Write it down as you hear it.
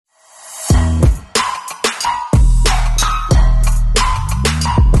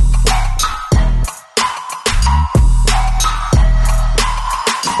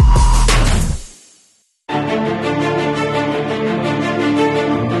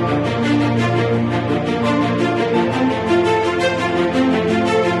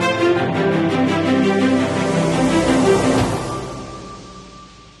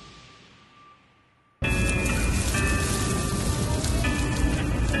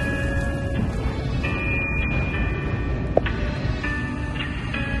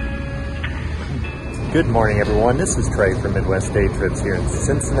Good morning, everyone. This is Trey from Midwest Day Trips here in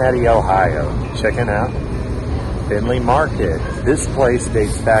Cincinnati, Ohio. Checking out Findlay Market. This place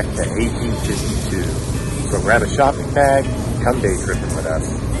dates back to 1852. So grab a shopping bag, come day tripping with us.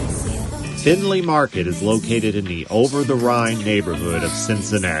 Findlay Market is located in the Over The Rhine neighborhood of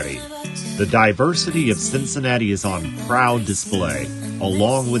Cincinnati. The diversity of Cincinnati is on proud display,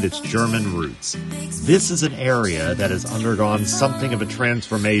 along with its German roots. This is an area that has undergone something of a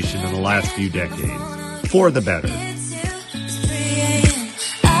transformation in the last few decades, for the better.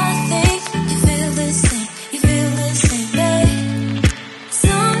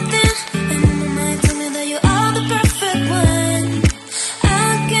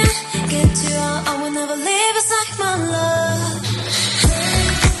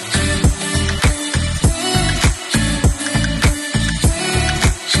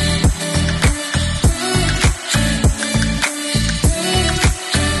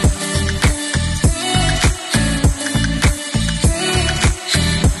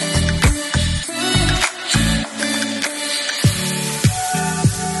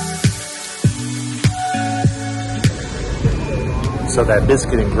 So that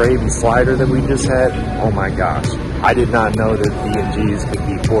biscuit and gravy slider that we just had, oh my gosh. I did not know that B&Gs could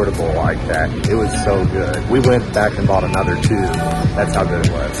be portable like that. It was so good. We went back and bought another two. That's how good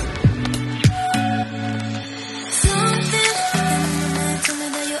it was.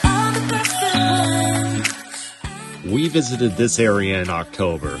 We visited this area in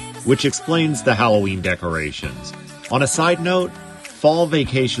October, which explains the Halloween decorations. On a side note, fall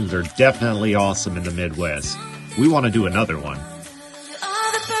vacations are definitely awesome in the Midwest. We want to do another one.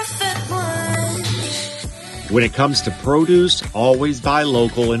 When it comes to produce, always buy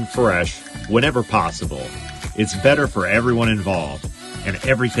local and fresh whenever possible. It's better for everyone involved, and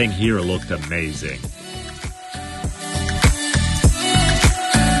everything here looked amazing.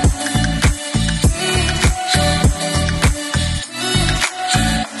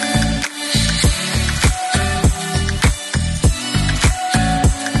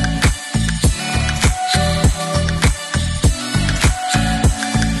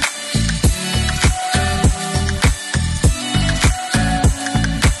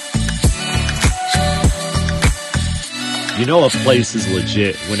 You know a place is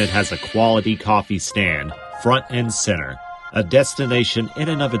legit when it has a quality coffee stand, front and center, a destination in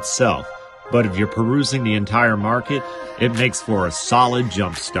and of itself, but if you're perusing the entire market, it makes for a solid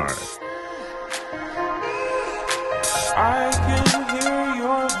jump start. I can hear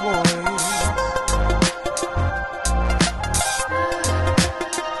your voice.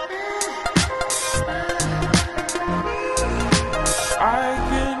 I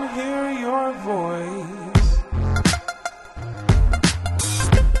can hear your voice.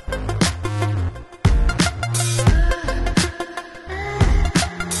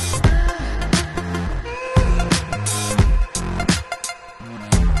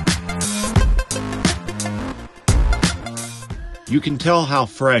 You can tell how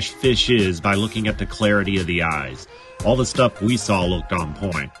fresh fish is by looking at the clarity of the eyes. All the stuff we saw looked on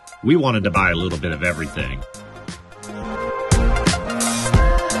point. We wanted to buy a little bit of everything.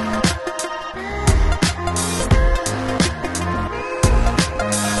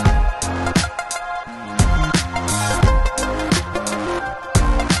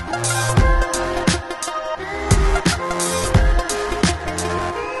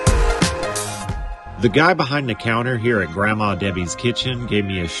 The guy behind the counter here at Grandma Debbie's Kitchen gave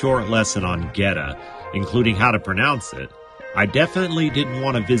me a short lesson on Goetta, including how to pronounce it. I definitely didn't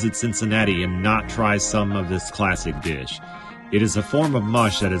want to visit Cincinnati and not try some of this classic dish. It is a form of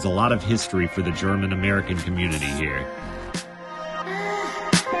mush that has a lot of history for the German-American community here.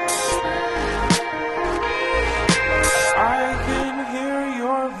 I can hear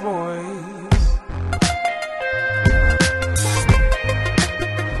your voice.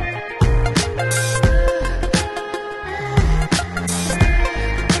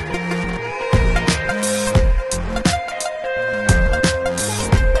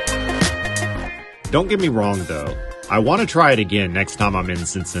 Don't get me wrong, though. I want to try it again next time I'm in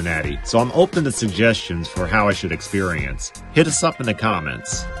Cincinnati, so I'm open to suggestions for how I should experience. Hit us up in the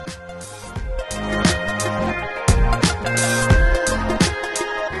comments.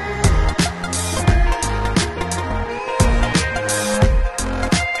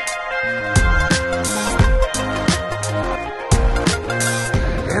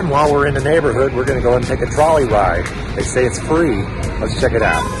 And while we're in the neighborhood, we're going to go and take a trolley ride. They say it's free. Let's check it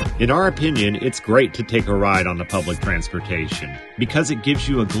out. In our opinion, it's great to take a ride on the public transportation because it gives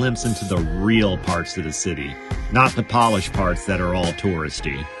you a glimpse into the real parts of the city, not the polished parts that are all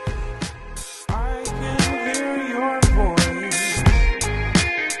touristy. I can hear your voice.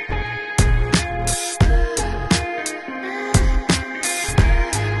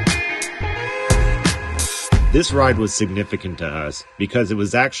 This ride was significant to us because it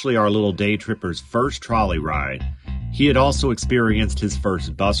was actually our little day tripper's first trolley ride. He had also experienced his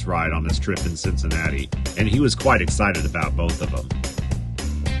first bus ride on this trip in Cincinnati, and he was quite excited about both of them.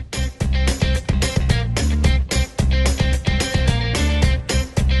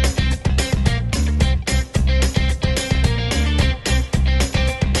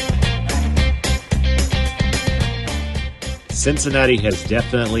 Cincinnati has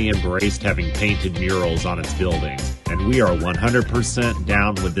definitely embraced having painted murals on its buildings, and we are 100%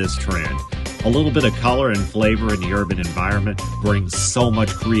 down with this trend. A little bit of color and flavor in the urban environment brings so much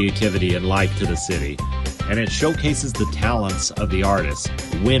creativity and life to the city, and it showcases the talents of the artists.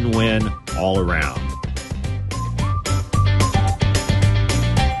 Win-win all around.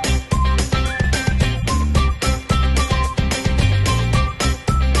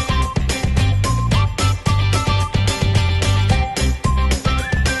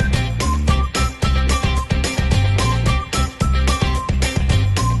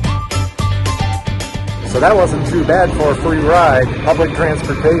 So that wasn't too bad for a free ride, public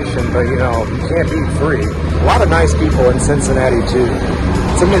transportation, but you know, you can't beat free. A lot of nice people in Cincinnati too.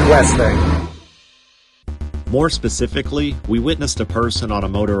 It's a Midwest thing. More specifically, we witnessed a person on a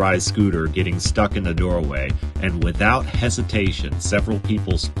motorized scooter getting stuck in the doorway, and without hesitation, several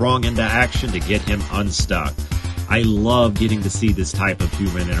people sprung into action to get him unstuck. I love getting to see this type of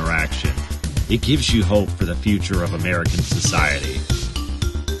human interaction. It gives you hope for the future of American society.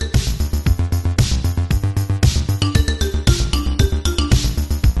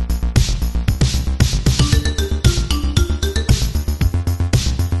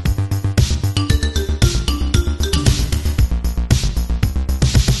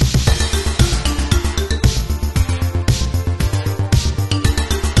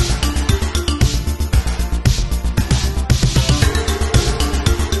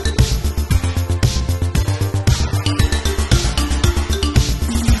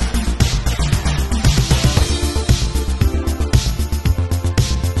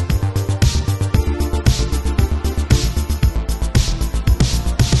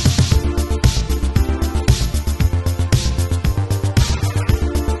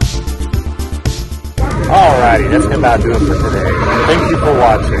 Alrighty, that's going to about do it for today. Thank you for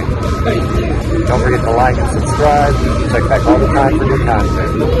watching. Don't forget to like and subscribe. Check back all the time for new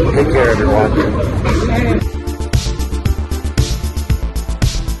content. Take care, everyone.